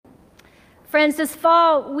Friends, this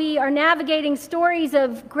fall we are navigating stories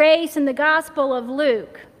of grace in the Gospel of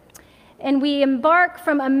Luke. And we embark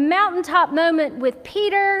from a mountaintop moment with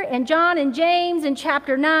Peter and John and James in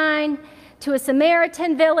chapter 9 to a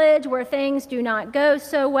Samaritan village where things do not go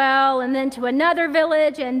so well, and then to another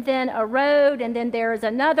village, and then a road, and then there is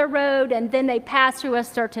another road, and then they pass through a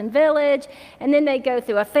certain village, and then they go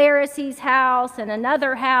through a Pharisee's house and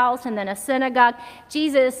another house and then a synagogue.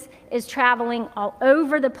 Jesus is traveling all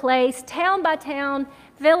over the place, town by town,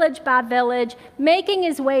 village by village, making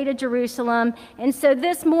his way to Jerusalem. And so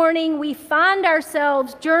this morning we find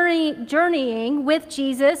ourselves journeying with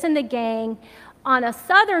Jesus and the gang on a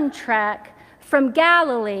southern trek from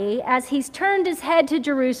Galilee as he's turned his head to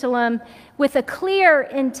Jerusalem with a clear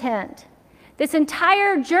intent. This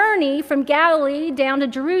entire journey from Galilee down to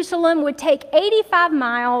Jerusalem would take 85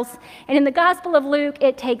 miles, and in the Gospel of Luke,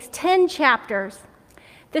 it takes 10 chapters.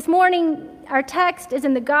 This morning, our text is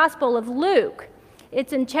in the Gospel of Luke.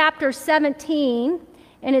 It's in chapter 17,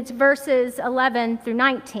 and it's verses 11 through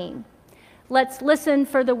 19. Let's listen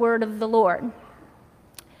for the word of the Lord.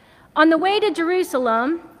 On the way to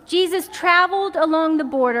Jerusalem, Jesus traveled along the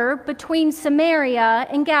border between Samaria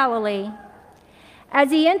and Galilee.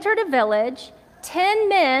 As he entered a village, 10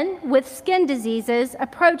 men with skin diseases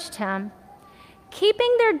approached him.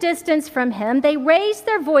 Keeping their distance from him, they raised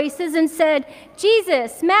their voices and said,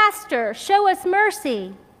 "Jesus, Master, show us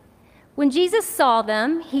mercy." When Jesus saw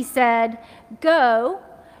them, he said, "Go,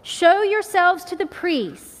 show yourselves to the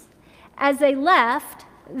priests." As they left,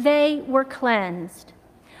 they were cleansed.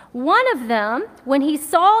 One of them, when he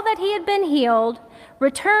saw that he had been healed,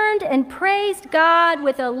 returned and praised God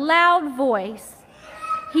with a loud voice.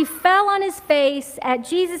 He fell on his face at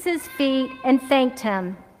Jesus' feet and thanked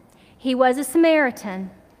him. He was a Samaritan.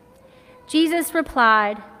 Jesus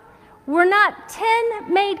replied, "Were not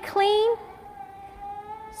 10 made clean?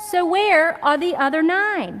 So where are the other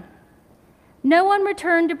 9? No one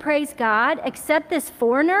returned to praise God except this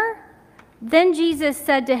foreigner?" Then Jesus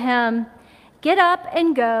said to him, "Get up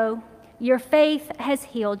and go. Your faith has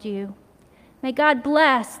healed you." May God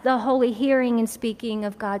bless the holy hearing and speaking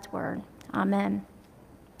of God's word. Amen.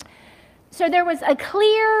 So there was a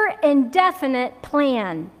clear and definite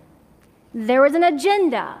plan. There was an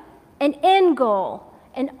agenda, an end goal,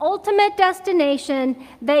 an ultimate destination.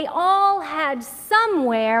 They all had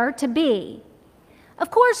somewhere to be. Of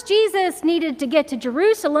course, Jesus needed to get to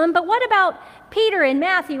Jerusalem, but what about Peter and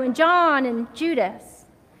Matthew and John and Judas?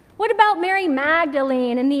 What about Mary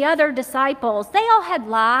Magdalene and the other disciples? They all had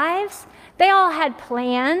lives. They all had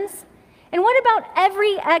plans. And what about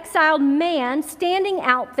every exiled man standing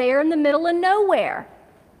out there in the middle of nowhere?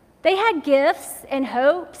 They had gifts and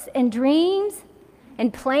hopes and dreams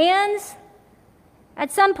and plans.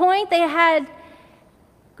 At some point, they had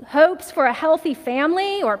hopes for a healthy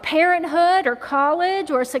family or parenthood or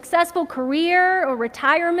college or a successful career or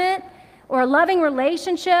retirement or a loving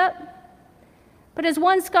relationship. But as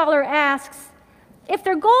one scholar asks, if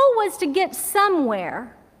their goal was to get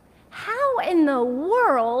somewhere, how in the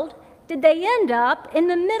world did they end up in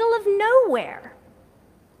the middle of nowhere?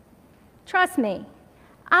 Trust me,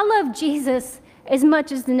 I love Jesus as much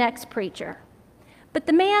as the next preacher, but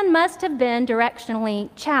the man must have been directionally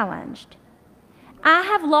challenged. I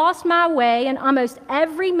have lost my way in almost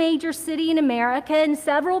every major city in America and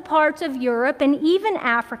several parts of Europe and even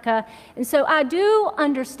Africa, and so I do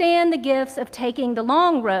understand the gifts of taking the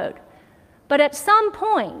long road. But at some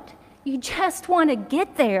point, you just want to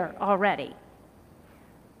get there already.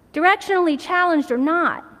 Directionally challenged or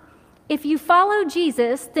not, if you follow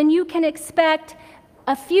Jesus, then you can expect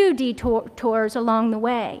a few detours along the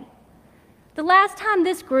way. The last time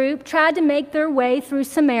this group tried to make their way through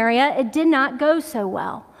Samaria, it did not go so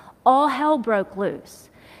well. All hell broke loose.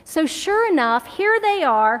 So sure enough, here they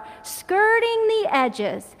are, skirting the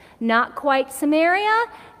edges. Not quite Samaria,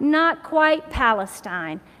 not quite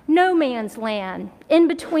Palestine. No man's land, in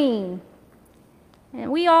between.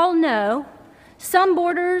 And we all know some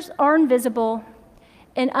borders are invisible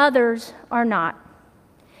and others are not.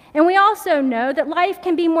 And we also know that life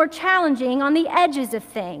can be more challenging on the edges of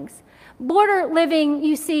things. Border living,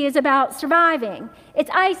 you see, is about surviving.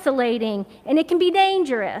 It's isolating, and it can be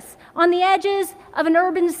dangerous. On the edges of an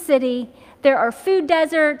urban city, there are food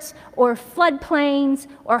deserts, or floodplains,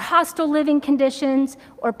 or hostile living conditions,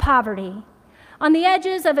 or poverty. On the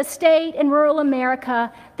edges of a state in rural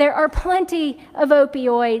America, there are plenty of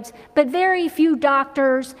opioids, but very few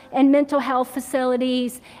doctors and mental health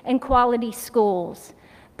facilities and quality schools.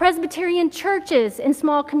 Presbyterian churches in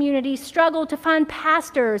small communities struggle to find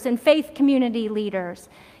pastors and faith community leaders.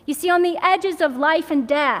 You see, on the edges of life and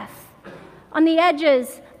death, on the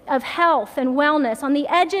edges of health and wellness, on the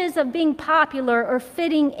edges of being popular or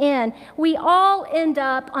fitting in. We all end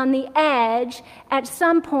up on the edge at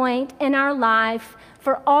some point in our life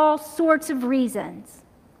for all sorts of reasons.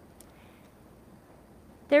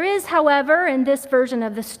 There is, however, in this version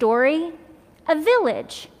of the story, a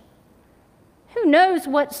village. Who knows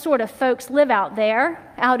what sort of folks live out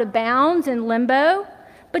there, out of bounds in limbo?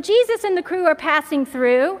 But Jesus and the crew are passing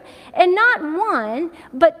through, and not one,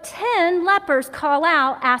 but 10 lepers call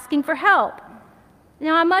out asking for help.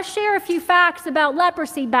 Now, I must share a few facts about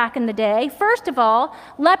leprosy back in the day. First of all,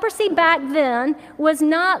 leprosy back then was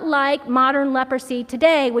not like modern leprosy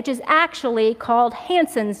today, which is actually called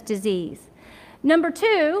Hansen's disease. Number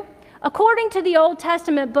two, according to the Old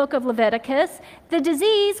Testament book of Leviticus, the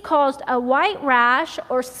disease caused a white rash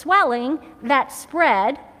or swelling that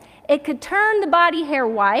spread. It could turn the body hair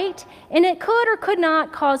white, and it could or could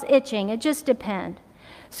not cause itching. It just depends.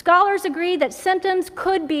 Scholars agree that symptoms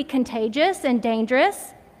could be contagious and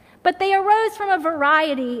dangerous, but they arose from a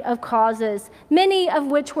variety of causes, many of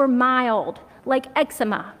which were mild, like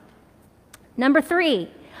eczema. Number three,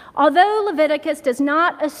 although Leviticus does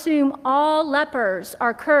not assume all lepers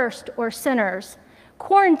are cursed or sinners,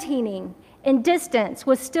 quarantining and distance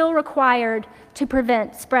was still required to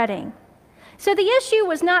prevent spreading. So the issue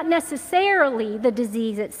was not necessarily the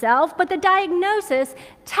disease itself, but the diagnosis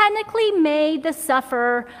technically made the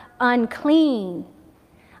sufferer unclean.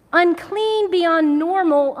 Unclean beyond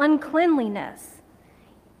normal uncleanliness.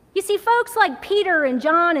 You see, folks like Peter and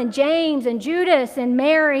John and James and Judas and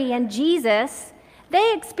Mary and Jesus,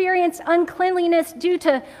 they experienced uncleanliness due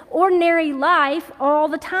to ordinary life all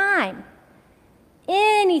the time.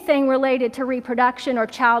 Anything related to reproduction or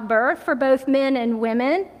childbirth for both men and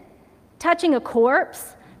women, touching a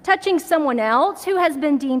corpse, touching someone else who has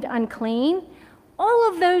been deemed unclean, all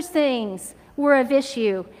of those things were of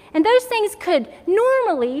issue. And those things could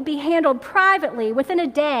normally be handled privately within a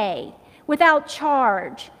day without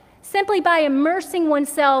charge, simply by immersing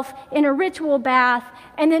oneself in a ritual bath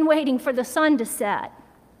and then waiting for the sun to set.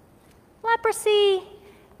 Leprosy,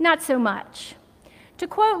 not so much. To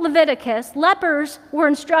quote Leviticus, lepers were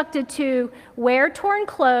instructed to wear torn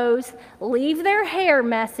clothes, leave their hair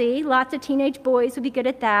messy. Lots of teenage boys would be good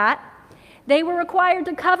at that. They were required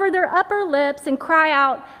to cover their upper lips and cry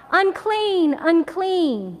out, "Unclean,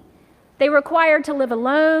 unclean." They were required to live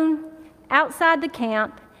alone, outside the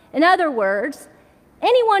camp. In other words,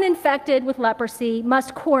 anyone infected with leprosy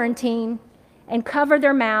must quarantine and cover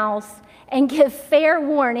their mouths and give fair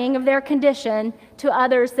warning of their condition to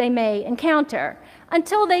others they may encounter,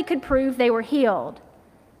 until they could prove they were healed.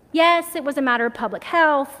 Yes, it was a matter of public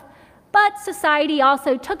health, but society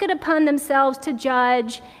also took it upon themselves to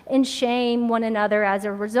judge and shame one another as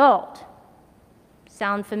a result.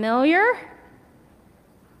 Sound familiar?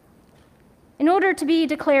 In order to be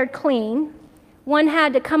declared clean, one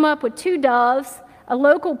had to come up with 2 doves, a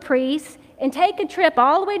local priest, and take a trip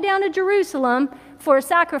all the way down to Jerusalem for a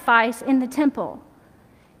sacrifice in the temple.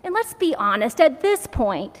 And let's be honest, at this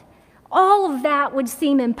point, all of that would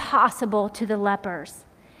seem impossible to the lepers.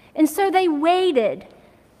 And so they waited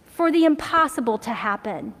for the impossible to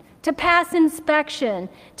happen, to pass inspection,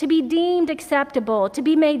 to be deemed acceptable, to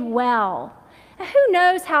be made well. And who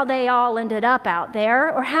knows how they all ended up out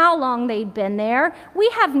there or how long they'd been there. We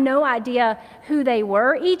have no idea who they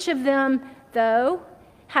were. Each of them, though,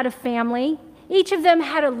 had a family. Each of them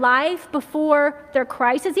had a life before their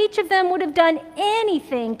crisis. Each of them would have done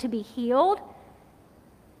anything to be healed.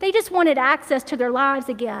 They just wanted access to their lives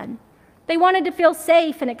again. They wanted to feel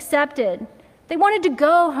safe and accepted. They wanted to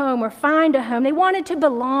go home or find a home. They wanted to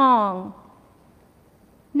belong.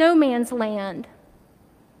 No man's land,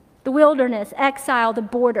 the wilderness, exile, the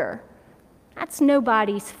border. That's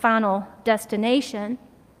nobody's final destination.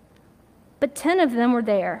 But 10 of them were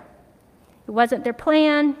there. It wasn't their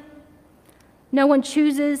plan. No one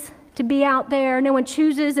chooses to be out there. No one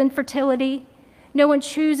chooses infertility. No one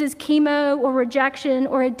chooses chemo or rejection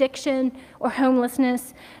or addiction or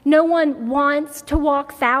homelessness. No one wants to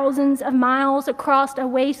walk thousands of miles across a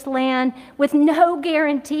wasteland with no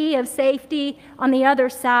guarantee of safety on the other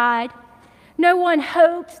side. No one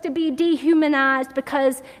hopes to be dehumanized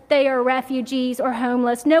because they are refugees or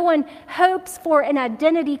homeless. No one hopes for an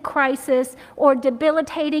identity crisis or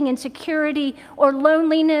debilitating insecurity or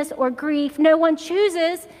loneliness or grief. No one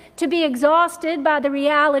chooses to be exhausted by the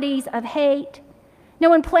realities of hate. No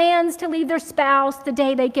one plans to leave their spouse the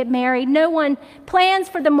day they get married. No one plans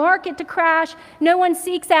for the market to crash. No one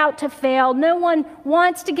seeks out to fail. No one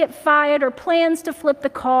wants to get fired or plans to flip the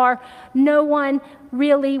car. No one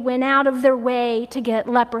really went out of their way to get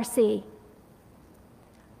leprosy.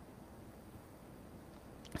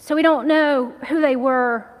 So we don't know who they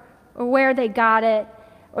were or where they got it,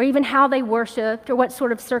 or even how they worshiped, or what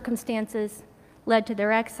sort of circumstances led to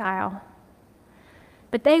their exile.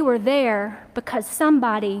 But they were there because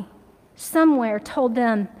somebody, somewhere, told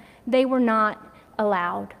them they were not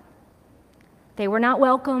allowed. They were not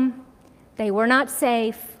welcome. They were not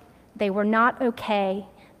safe. They were not okay.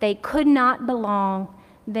 They could not belong.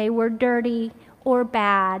 They were dirty or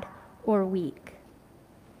bad or weak.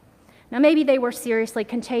 Now, maybe they were seriously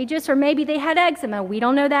contagious, or maybe they had eczema. We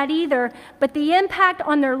don't know that either. But the impact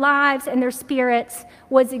on their lives and their spirits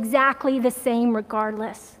was exactly the same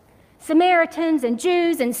regardless. Samaritans and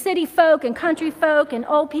Jews and city folk and country folk and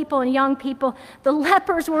old people and young people, the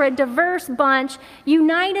lepers were a diverse bunch,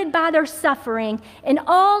 united by their suffering, and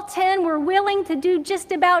all 10 were willing to do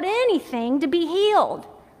just about anything to be healed.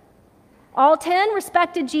 All 10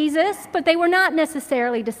 respected Jesus, but they were not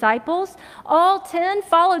necessarily disciples. All 10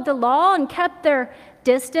 followed the law and kept their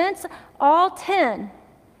distance. All 10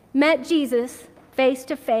 met Jesus face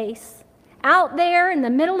to face, out there in the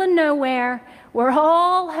middle of nowhere where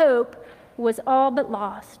all hope was all but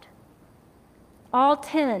lost. All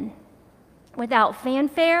 10, without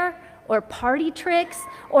fanfare or party tricks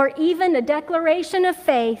or even a declaration of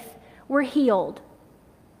faith, were healed.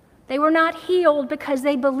 They were not healed because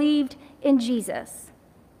they believed in Jesus,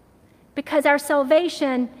 because our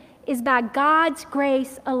salvation is by God's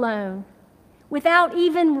grace alone. Without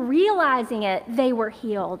even realizing it, they were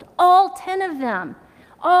healed. All 10 of them.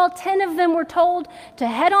 All 10 of them were told to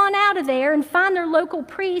head on out of there and find their local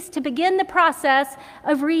priest to begin the process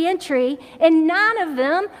of re-entry, and 9 of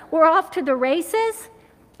them were off to the races.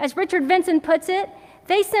 As Richard Vincent puts it,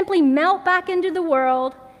 they simply melt back into the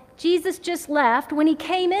world Jesus just left when he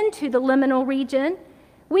came into the liminal region.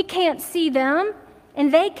 We can't see them,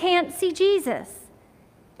 and they can't see Jesus.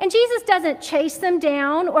 And Jesus doesn't chase them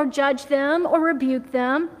down or judge them or rebuke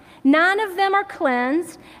them. 9 of them are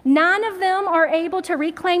cleansed. 9 of them are able to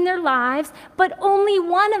reclaim their lives, but only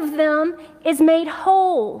 1 of them is made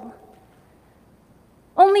whole.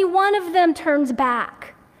 Only 1 of them turns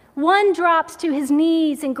back. 1 drops to his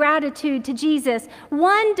knees in gratitude to Jesus.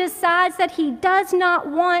 1 decides that he does not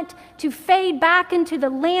want to fade back into the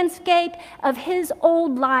landscape of his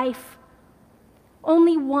old life.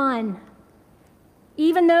 Only 1.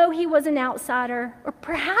 Even though he was an outsider, or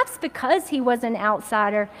perhaps because he was an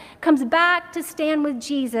outsider, comes back to stand with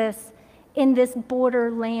Jesus in this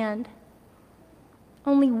border land.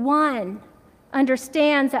 Only 1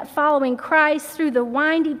 understands that following Christ through the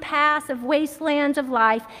windy paths of wastelands of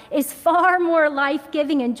life is far more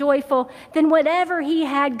life-giving and joyful than whatever he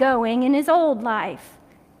had going in his old life.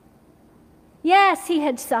 Yes, he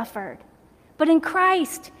had suffered, but in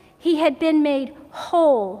Christ he had been made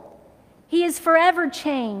whole. He is forever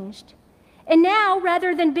changed. And now,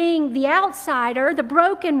 rather than being the outsider, the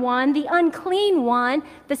broken one, the unclean one,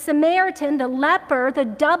 the Samaritan, the leper, the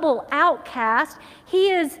double outcast,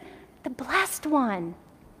 he is the blessed one,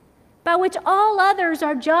 by which all others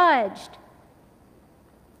are judged.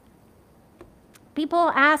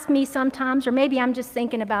 People ask me sometimes, or maybe I'm just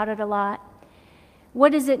thinking about it a lot,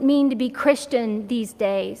 what does it mean to be Christian these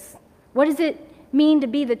days? What does it mean to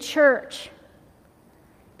be the church?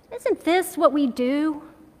 Isn't this what we do?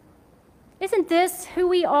 Isn't this who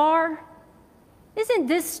we are? Isn't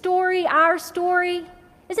this story our story?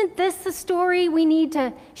 Isn't this the story we need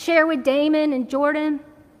to share with Damon and Jordan?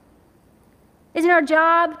 Isn't our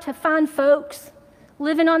job to find folks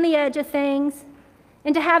living on the edge of things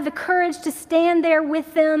and to have the courage to stand there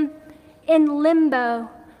with them in limbo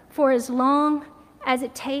for as long as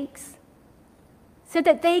it takes, so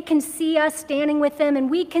that they can see us standing with them and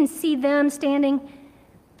we can see them standing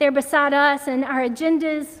there beside us, and our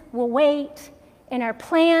agendas will wait, and our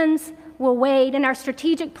plans will wait, and our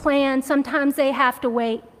strategic plans, sometimes they have to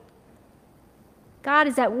wait. God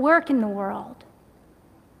is at work in the world.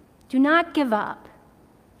 Do not give up.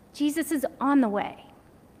 Jesus is on the way.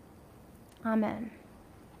 Amen.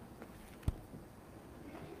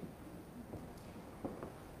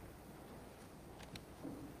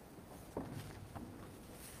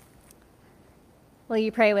 Will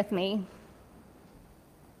you pray with me?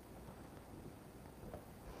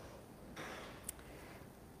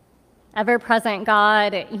 Ever-present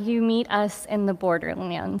God, you meet us in the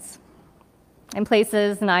borderlands, in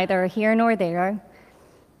places neither here nor there,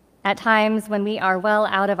 at times when we are well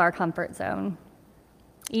out of our comfort zone.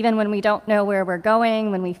 Even when we don't know where we're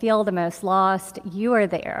going, when we feel the most lost, you are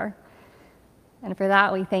there. And for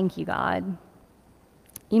that, we thank you, God.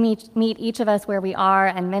 You meet each of us where we are,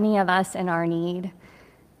 and many of us in our need.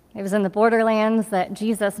 It was in the borderlands that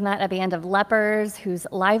Jesus met a band of lepers whose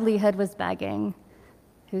livelihood was begging,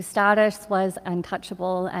 whose status was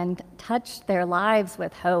untouchable and touched their lives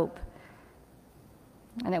with hope.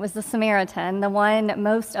 And it was the Samaritan, the one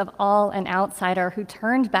most of all an outsider, who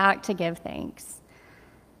turned back to give thanks.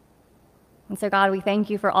 And so, God, we thank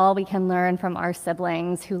you for all we can learn from our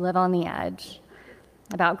siblings who live on the edge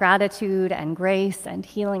about gratitude and grace and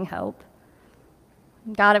healing hope.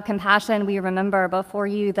 God of compassion, we remember before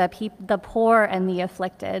you the poor and the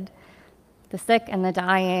afflicted, the sick and the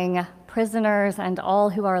dying, prisoners and all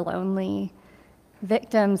who are lonely,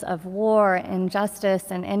 victims of war,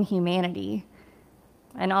 injustice, and inhumanity,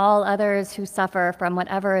 and all others who suffer from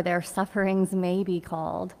whatever their sufferings may be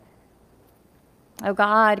called. O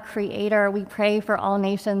God, Creator, we pray for all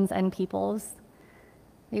nations and peoples.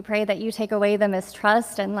 We pray that you take away the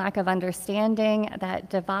mistrust and lack of understanding that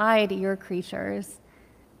divide your creatures.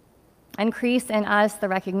 Increase in us the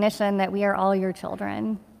recognition that we are all your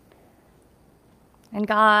children. And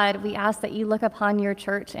God, we ask that you look upon your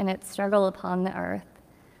church in its struggle upon the earth.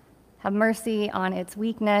 Have mercy on its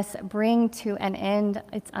weakness, bring to an end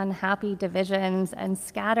its unhappy divisions, and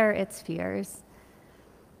scatter its fears.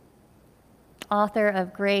 Author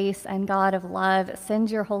of grace and God of love, send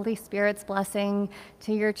your Holy Spirit's blessing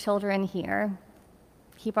to your children here.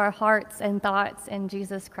 Keep our hearts and thoughts in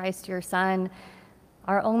Jesus Christ, your Son,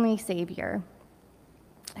 our only Savior,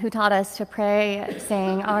 who taught us to pray,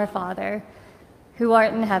 saying, Our Father, who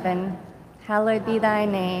art in heaven, hallowed be thy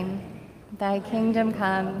name. Thy kingdom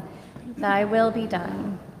come, thy will be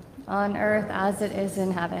done, on earth as it is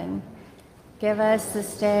in heaven. Give us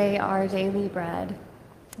this day our daily bread,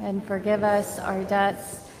 and forgive us our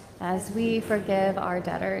debts as we forgive our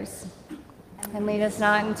debtors. And lead us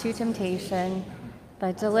not into temptation,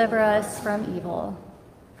 but deliver us from evil.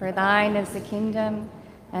 For thine is the kingdom,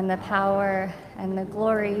 and the power, and the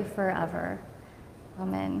glory forever.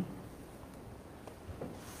 Amen.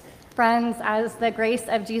 Friends, as the grace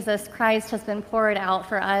of Jesus Christ has been poured out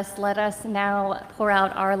for us, let us now pour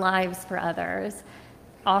out our lives for others,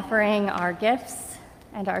 offering our gifts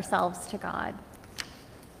and ourselves to God.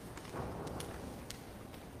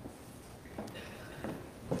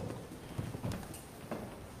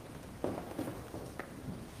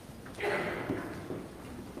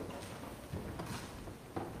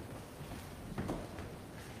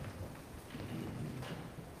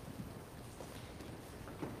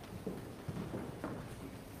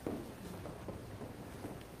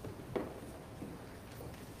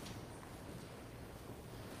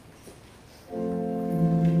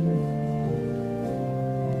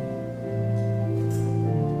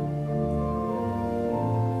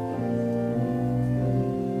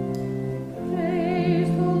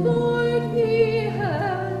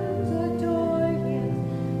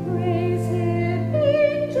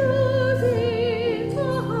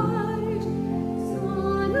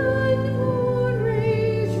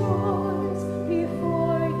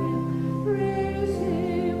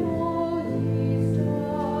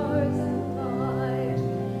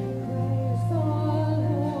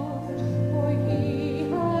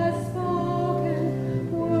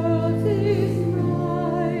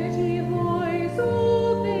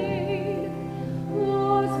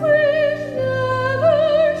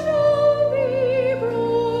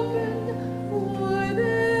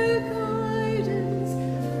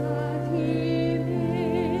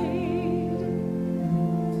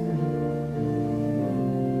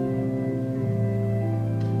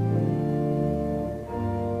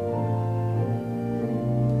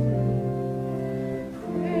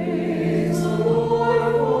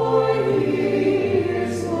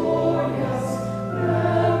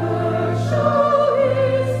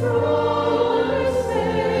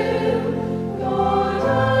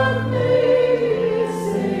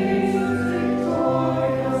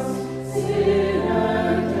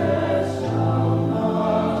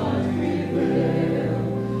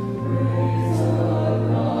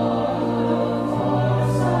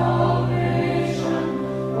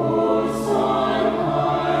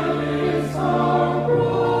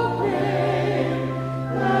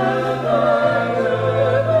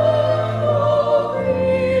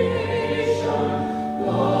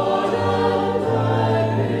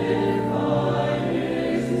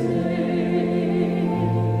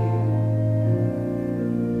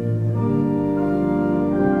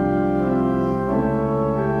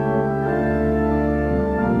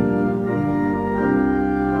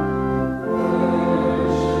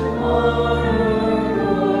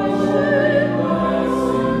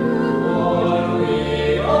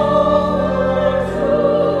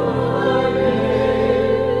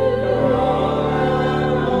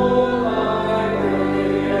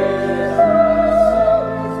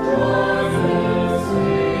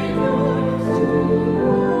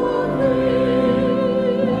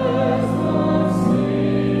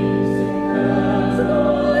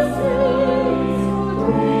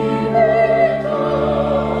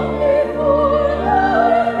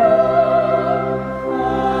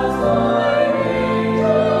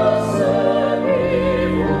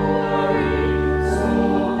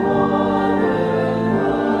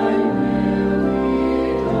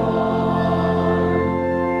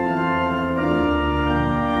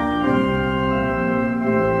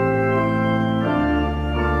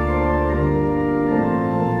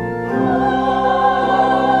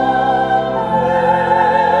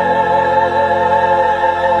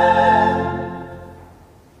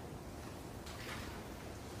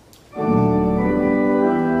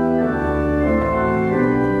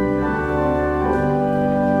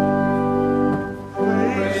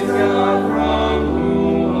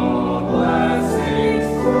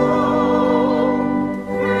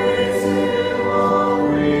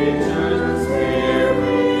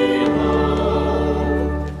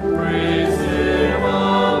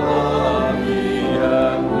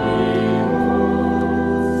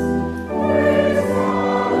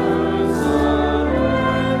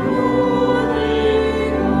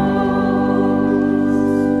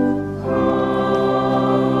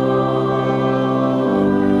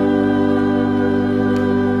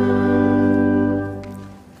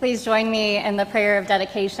 join me in the prayer of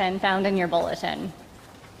dedication found in your bulletin.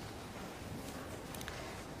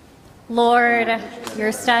 Lord,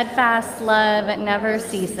 your steadfast love never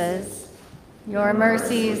ceases. Your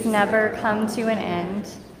mercies never come to an end.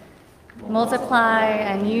 Multiply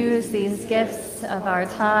and use these gifts of our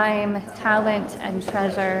time, talent, and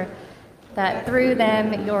treasure, that through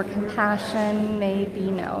them your compassion may be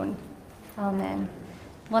known. Amen.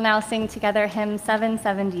 We'll now sing together hymn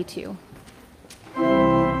 772.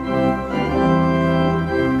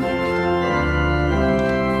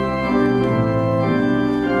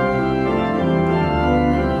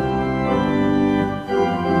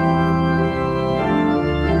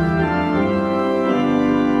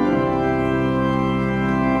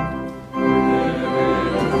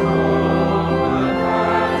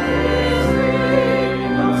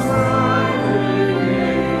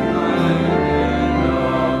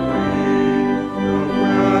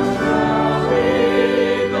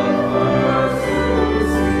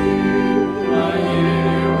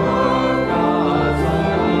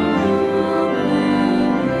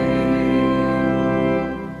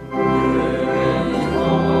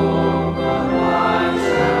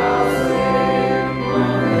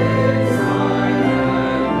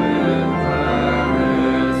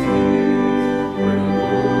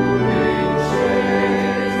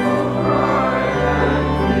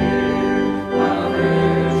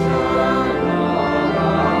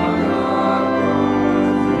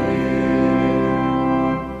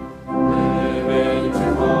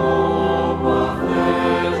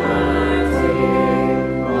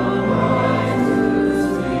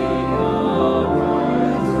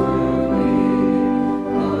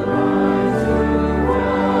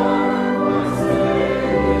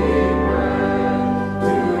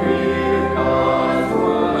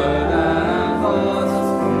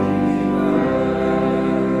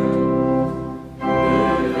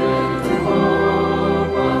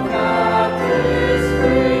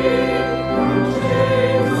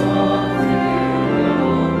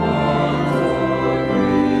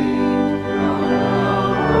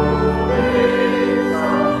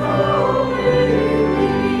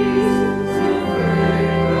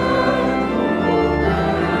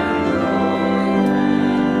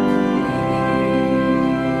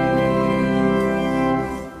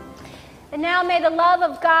 May the love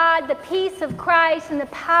of God, the peace of Christ, and the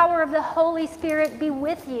power of the Holy Spirit be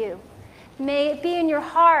with you. May it be in your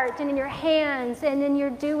heart and in your hands and in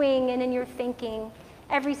your doing and in your thinking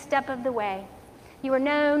every step of the way. You are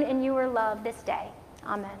known and you are loved this day.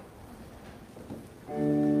 Amen.